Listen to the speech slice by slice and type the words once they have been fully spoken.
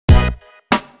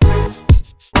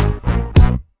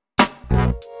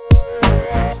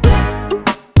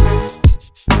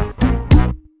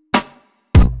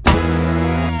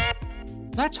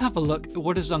Let's have a look at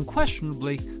what is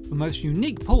unquestionably the most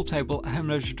unique pool table at Home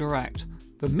Leisure Direct,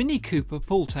 the Mini Cooper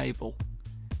pool table.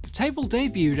 The table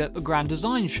debuted at the Grand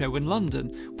Design Show in London,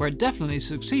 where it definitely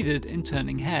succeeded in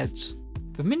turning heads.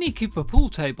 The Mini Cooper pool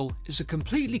table is a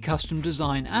completely custom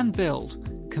design and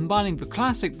build, combining the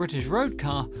classic British road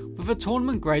car with a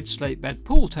tournament-grade slate bed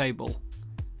pool table.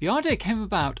 The idea came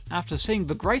about after seeing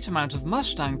the great amount of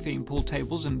Mustang-themed pool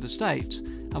tables in the States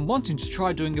and wanting to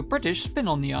try doing a British spin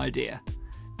on the idea.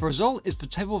 The result is the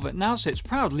table that now sits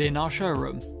proudly in our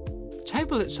showroom. The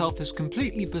table itself is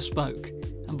completely bespoke,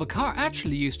 and the car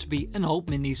actually used to be an old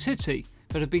Mini City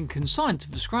that had been consigned to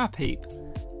the scrap heap.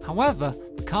 However,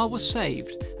 the car was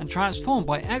saved and transformed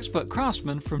by expert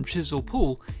craftsmen from Chisel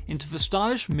Pool into the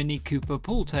stylish Mini Cooper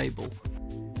pool table.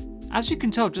 As you can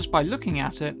tell just by looking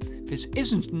at it, this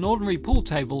isn't an ordinary pool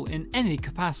table in any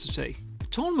capacity. The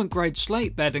tournament grade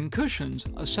slate bed and cushions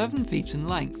are 7 feet in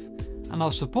length and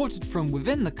are supported from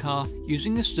within the car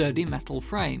using a sturdy metal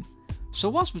frame. So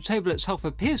whilst the table itself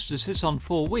appears to sit on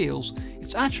 4 wheels,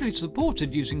 it's actually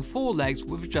supported using 4 legs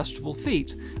with adjustable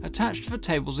feet attached to the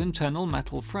table's internal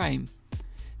metal frame.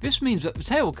 This means that the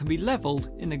table can be levelled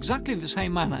in exactly the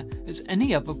same manner as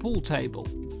any other pool table.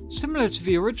 Similar to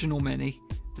the original Mini,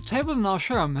 the table in our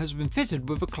showroom has been fitted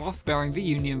with a cloth bearing the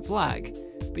Union flag,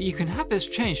 but you can have this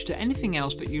changed to anything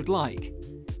else that you'd like.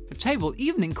 The table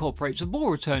even incorporates a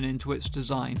ball return into its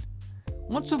design.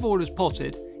 Once a ball is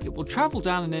potted, it will travel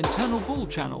down an internal ball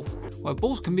channel, where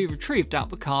balls can be retrieved out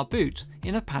the car boot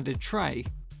in a padded tray.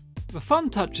 The fun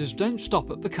touches don't stop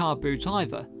at the car boot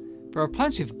either. There are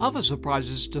plenty of other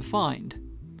surprises to find.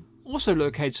 Also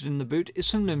located in the boot is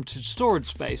some limited storage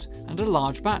space and a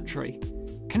large battery.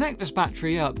 Connect this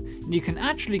battery up and you can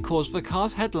actually cause the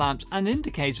car's headlamps and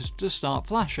indicators to start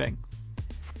flashing.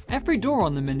 Every door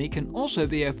on the Mini can also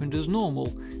be opened as normal,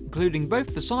 including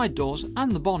both the side doors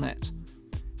and the bonnet.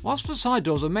 Whilst the side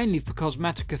doors are mainly for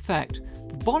cosmetic effect,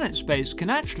 the bonnet space can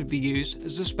actually be used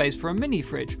as a space for a mini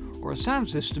fridge or a sound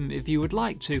system if you would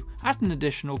like to, at an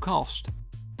additional cost.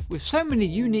 With so many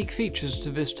unique features to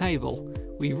this table,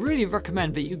 we really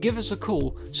recommend that you give us a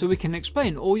call so we can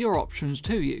explain all your options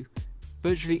to you.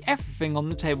 Virtually everything on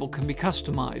the table can be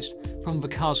customised, from the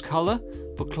car's colour,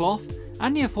 the cloth,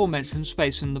 and the aforementioned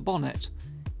space in the bonnet.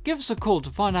 Give us a call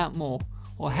to find out more,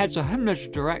 or head to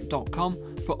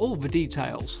homeleisuredirect.com for all the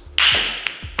details.